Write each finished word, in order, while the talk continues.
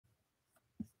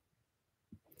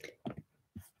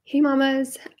Hey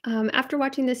mamas, after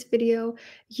watching this video,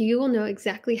 you will know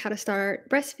exactly how to start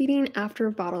breastfeeding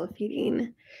after bottle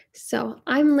feeding. So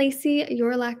I'm Lacey,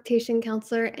 your lactation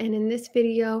counselor, and in this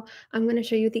video, I'm going to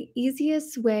show you the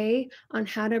easiest way on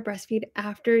how to breastfeed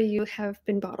after you have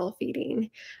been bottle feeding.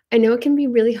 I know it can be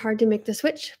really hard to make the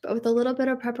switch, but with a little bit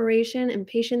of preparation and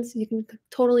patience, you can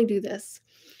totally do this.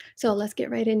 So let's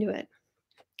get right into it.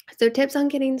 So, tips on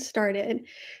getting started.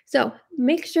 So,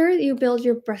 make sure you build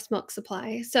your breast milk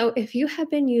supply. So, if you have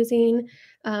been using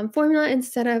formula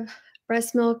instead of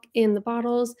breast milk in the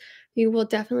bottles, you will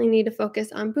definitely need to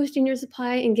focus on boosting your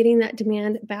supply and getting that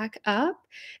demand back up.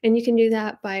 And you can do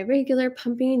that by regular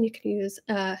pumping. You can use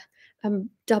a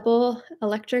double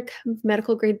electric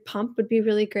medical grade pump, would be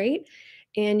really great.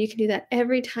 And you can do that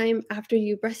every time after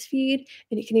you breastfeed,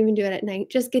 and you can even do it at night,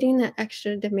 just getting that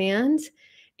extra demand.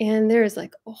 And there's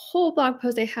like a whole blog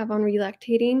post I have on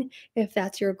relactating. If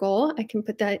that's your goal, I can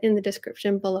put that in the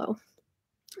description below.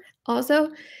 Also,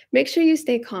 make sure you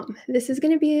stay calm. This is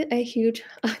going to be a huge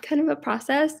kind of a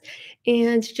process,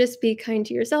 and just be kind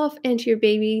to yourself and to your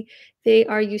baby. They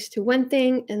are used to one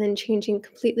thing, and then changing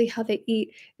completely how they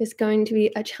eat is going to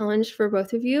be a challenge for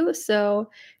both of you. So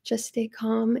just stay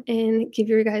calm and give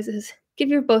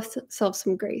your both selves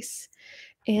some grace.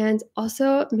 And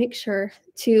also make sure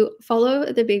to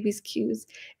follow the baby's cues.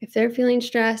 If they're feeling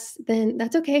stressed, then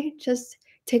that's okay. Just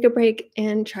take a break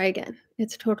and try again.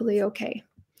 It's totally okay.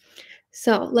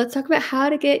 So let's talk about how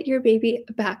to get your baby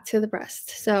back to the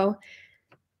breast. So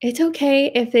it's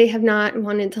okay if they have not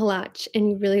wanted to latch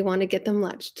and you really want to get them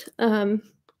latched.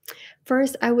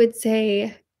 First, I would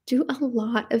say do a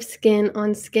lot of skin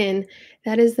on skin.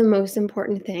 That is the most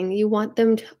important thing. You want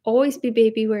them to always be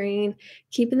baby wearing,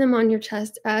 keeping them on your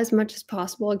chest as much as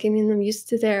possible, getting them used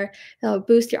to that'll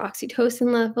boost your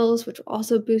oxytocin levels, which will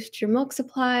also boost your milk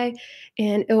supply.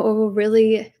 And it will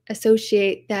really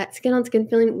associate that skin on skin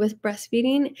feeling with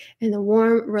breastfeeding and the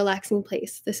warm, relaxing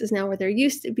place. This is now where they're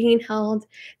used to being held.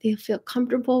 They'll feel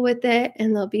comfortable with it,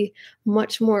 and they'll be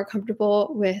much more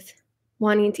comfortable with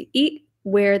wanting to eat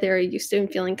where they're used to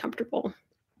and feeling comfortable.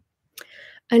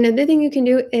 Another thing you can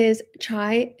do is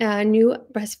try a new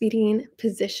breastfeeding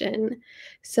position.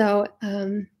 So,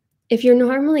 if you're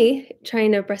normally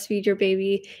trying to breastfeed your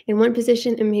baby in one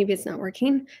position and maybe it's not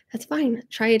working, that's fine.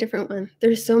 Try a different one.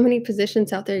 There's so many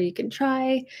positions out there you can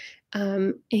try.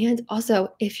 And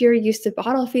also, if you're used to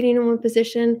bottle feeding in one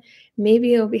position,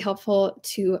 maybe it'll be helpful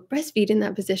to breastfeed in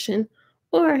that position.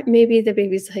 Or maybe the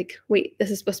baby's like, wait,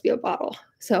 this is supposed to be a bottle.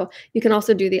 So you can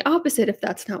also do the opposite if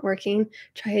that's not working.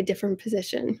 Try a different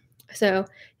position. So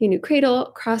you can do cradle,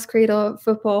 cross cradle,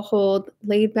 football hold,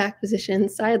 laid back position,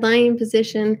 side lying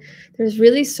position. There's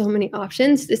really so many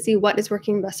options to see what is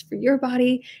working best for your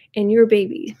body and your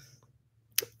baby.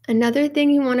 Another thing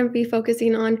you want to be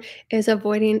focusing on is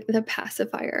avoiding the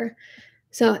pacifier.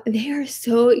 So they are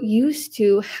so used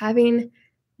to having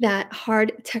that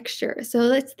hard texture. So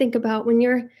let's think about when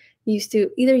you're used to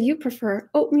either you prefer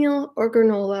oatmeal or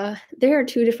granola. There are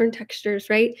two different textures,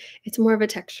 right? It's more of a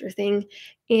texture thing.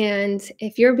 And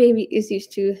if your baby is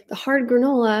used to the hard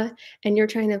granola and you're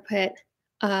trying to put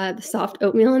the soft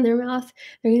oatmeal in their mouth,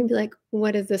 they're going to be like,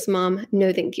 what is this, mom?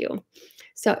 No, thank you.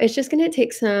 So it's just going to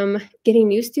take some getting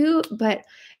used to, but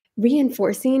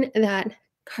reinforcing that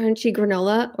crunchy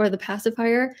granola or the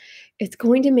pacifier, it's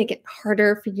going to make it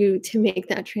harder for you to make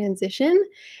that transition.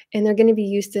 And they're going to be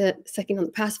used to sucking on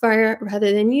the pacifier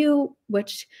rather than you,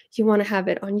 which you want to have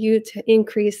it on you to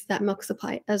increase that milk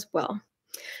supply as well.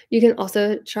 You can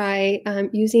also try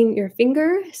using your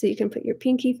finger. So you can put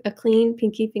a clean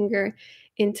pinky finger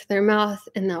into their mouth,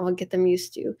 and that will get them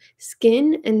used to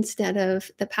skin instead of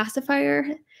the pacifier.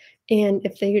 And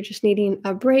if they're just needing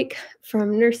a break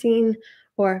from nursing,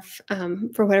 or if,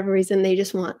 for whatever reason they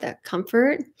just want that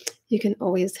comfort, you can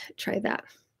always try that.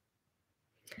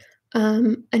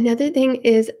 Another thing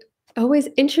is always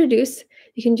introduce,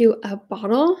 you can do a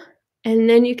bottle, and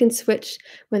then you can switch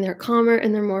when they're calmer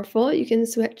and they're more full. You can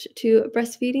switch to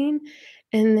breastfeeding,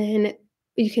 and then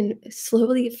you can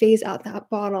slowly phase out that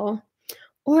bottle.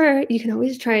 Or you can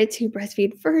always try to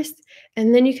breastfeed first,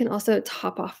 and then you can also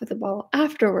top off with a bottle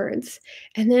afterwards.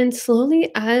 And then slowly,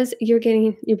 as your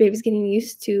baby's getting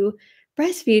used to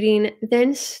breastfeeding,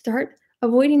 then start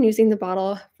avoiding using the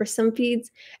bottle for some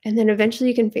feeds, and then eventually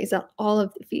you can phase out all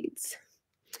of the feeds.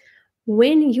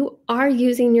 When you are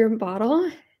using your bottle,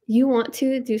 you want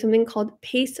to do something called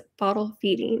pace bottle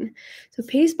feeding. So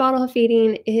pace bottle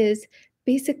feeding is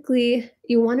basically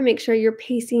you want to make sure you're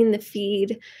pacing the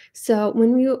feed. So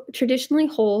when you traditionally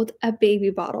hold a baby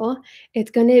bottle,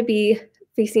 it's going to be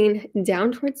facing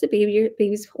down towards the baby. Your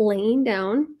baby's laying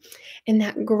down, and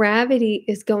that gravity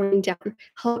is going down,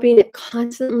 helping it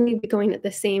constantly be going at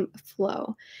the same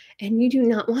flow. And you do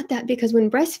not want that because when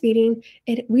breastfeeding,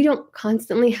 we don't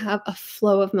constantly have a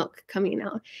flow of milk coming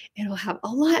out. It'll have a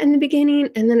lot in the beginning,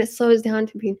 and then it slows down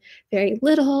to being very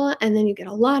little, and then you get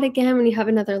a lot again when you have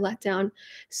another letdown.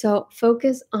 So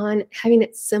focus on having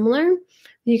it similar.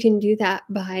 You can do that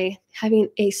by having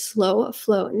a slow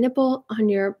flow nipple on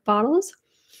your bottles.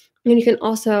 And you can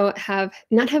also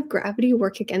not have gravity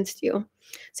work against you.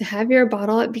 So have your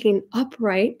bottle being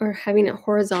upright or having it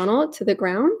horizontal to the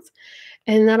ground,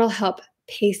 and that'll help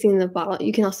pacing the bottle.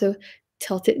 You can also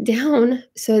tilt it down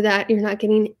so that you're not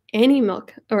getting any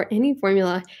milk or any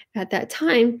formula at that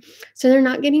time. So they're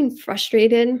not getting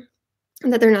frustrated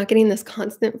that they're not getting this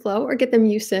constant flow, or get them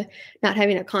used to not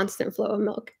having a constant flow of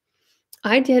milk.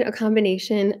 I did a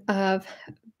combination of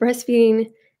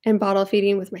breastfeeding and bottle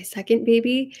feeding with my second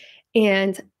baby,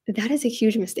 and that is a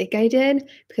huge mistake I did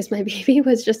because my baby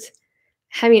was just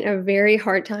having a very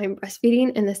hard time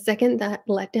breastfeeding, and the second that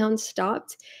letdown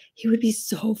stopped, he would be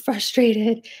so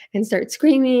frustrated and start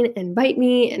screaming and bite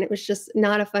me, and it was just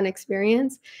not a fun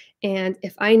experience. And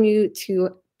if I knew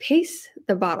to pace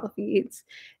the bottle feeds,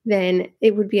 then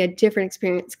it would be a different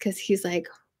experience because he's like,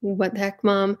 "What the heck,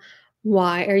 mom?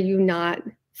 Why are you not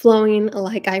flowing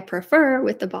like I prefer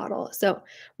with the bottle?" So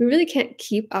we really can't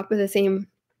keep up with the same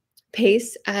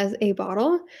pace as a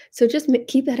bottle. So just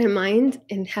keep that in mind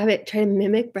and have it try to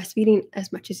mimic breastfeeding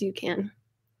as much as you can.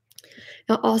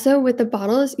 Now, also with the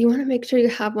bottles, you want to make sure you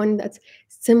have one that's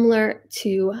similar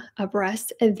to a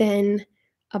breast and then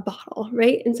a bottle,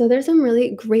 right? And so there's some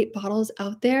really great bottles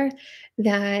out there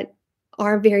that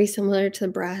are very similar to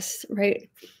the breast, right?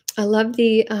 I love I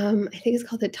think it's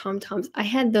called the Tom Toms. I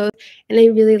had those and I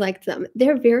really liked them.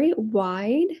 They're very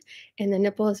wide and the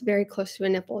nipple is very close to a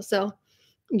nipple. So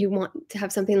you want to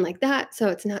have something like that so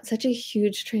it's not such a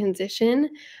huge transition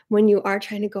when you are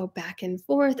trying to go back and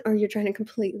forth or you're trying to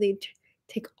completely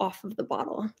take off of the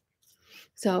bottle.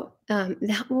 So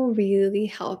that will really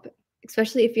help,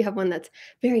 especially if you have one that's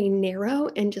very narrow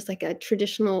and just like a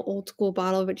traditional old school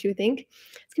bottle, which you think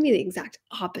it's gonna be the exact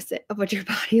opposite of what your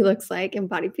body looks like and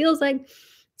body feels like.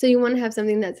 So you want to have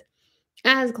something that's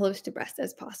as close to breast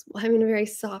as possible, having a very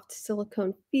soft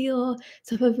silicone feel.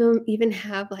 Some of them even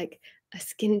have like a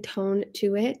skin tone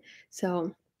to it.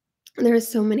 So there are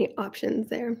so many options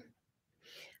there.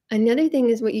 Another thing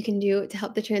is what you can do to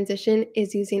help the transition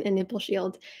is using a nipple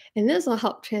shield. And this will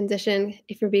help transition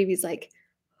if your baby's like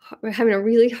having a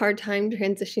really hard time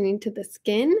transitioning to the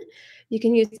skin. You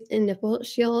can use a nipple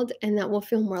shield and that will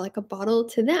feel more like a bottle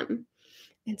to them.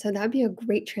 And so that'd be a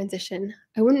great transition.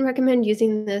 I wouldn't recommend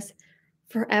using this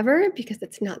forever because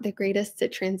it's not the greatest to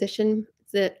transition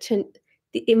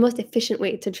the most efficient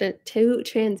way to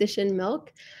transition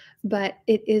milk, but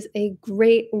it is a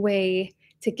great way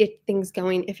to get things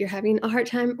going if you're having a hard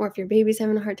time or if your baby's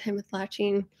having a hard time with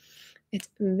latching. It's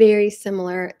very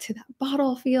similar to that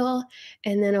bottle feel,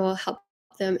 and then it will help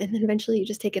them, and then eventually you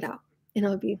just take it out, and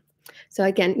it'll be so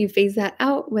again, you phase that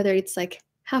out, whether it's like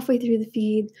halfway through the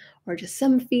feed or just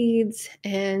some feeds,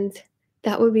 and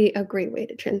that would be a great way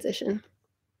to transition.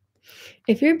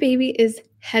 If your baby is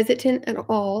hesitant at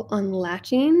all on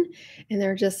latching and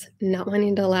they're just not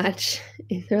wanting to latch,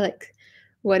 and they're like,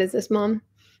 "What is this, mom?"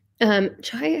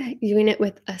 Try doing it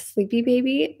with a sleepy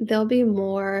baby. They'll be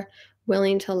more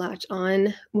willing to latch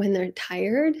on when they're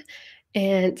tired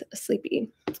and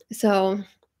sleepy. So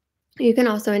you can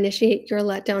also initiate your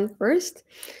letdown first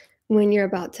when you're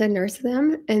about to nurse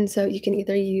them. And so you can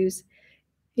either use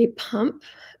a pump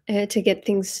to get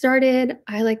things started.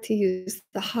 I like to use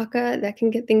the Haka that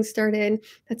can get things started.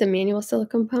 That's a manual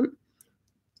silicone pump.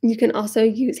 You can also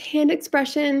use hand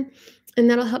expression, and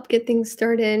that'll help get things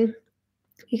started.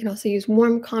 You can also use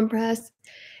warm compress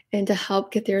and to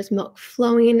help get their milk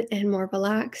flowing and more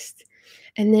relaxed.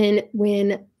 And then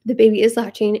when the baby is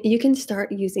latching, you can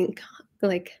start using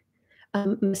like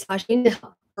massaging to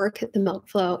help work the milk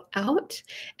flow out,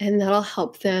 and that'll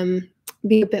help them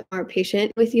be a bit more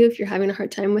patient with you if you're having a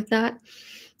hard time with that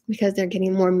because they're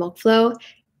getting more milk flow.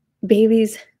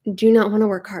 Babies do not want to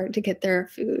work hard to get their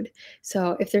food.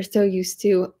 So if they're so used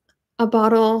to a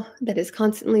bottle that is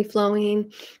constantly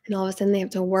flowing and all of a sudden they have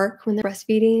to work when they're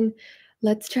breastfeeding,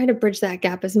 let's try to bridge that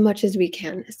gap as much as we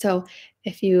can. So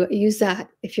if you use that,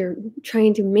 if you're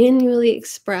trying to manually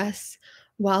express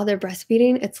while they're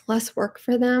breastfeeding, it's less work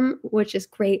for them, which is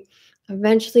great.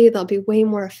 Eventually, they'll be way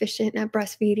more efficient at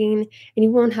breastfeeding and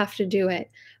you won't have to do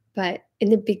it. But in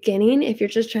the beginning, if you're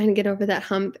just trying to get over that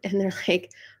hump and they're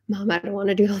like, "Mom, I don't want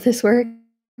to do all this work,"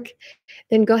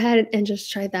 then go ahead and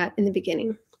just try that in the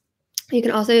beginning. You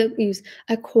can also use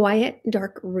a quiet,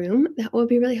 dark room. That will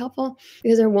be really helpful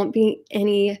because there won't be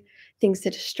any things to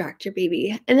distract your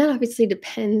baby. And that obviously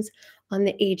depends on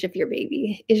the age of your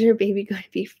baby. Is your baby going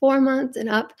to be 4 months and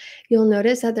up? You'll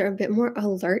notice that they're a bit more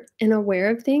alert and aware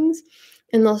of things,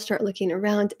 and they'll start looking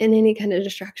around, and any kind of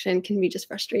distraction can be just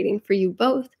frustrating for you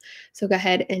both. So go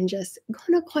ahead and just go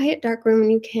in a quiet, dark room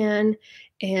when you can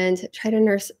and try to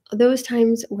nurse those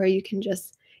times where you can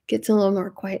just get some a little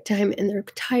more quiet time and they're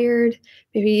tired,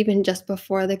 maybe even just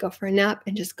before they go for a nap,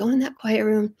 and just go in that quiet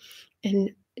room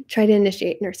and try to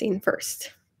initiate nursing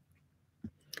first.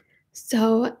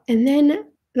 So, and then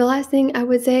the last thing I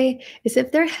would say is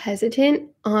if they're hesitant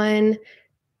on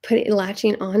putting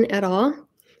latching on at all,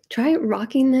 try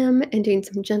rocking them and doing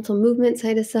some gentle movement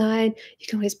side to side. You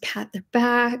can always pat their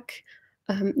back.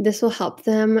 This will help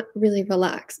them really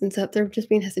relax. And so if they're just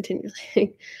being hesitant, you're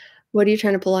like, what are you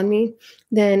trying to pull on me?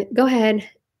 Then go ahead,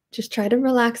 just try to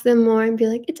relax them more and be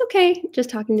like, it's okay. Just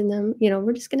talking to them,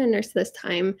 we're just going to nurse this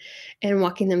time and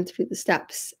walking them through the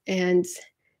steps. And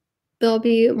they'll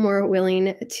be more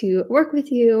willing to work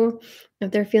with you if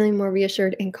they're feeling more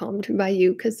reassured and calmed by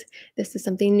you because this is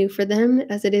something new for them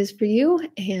as it is for you,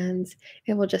 and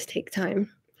it will just take time.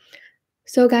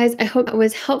 So, guys, I hope that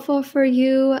was helpful for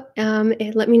you.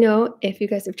 And let me know if you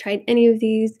guys have tried any of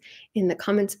these in the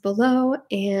comments below.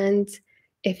 And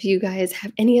if you guys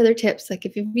have any other tips, like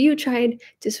if you tried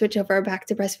to switch over back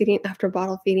to breastfeeding after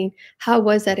bottle feeding, how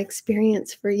was that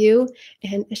experience for you?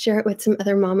 And share it with some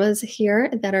other mamas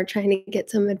here that are trying to get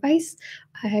some advice.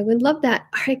 I would love that.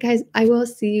 All right, guys, I will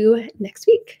see you next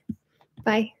week.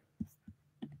 Bye.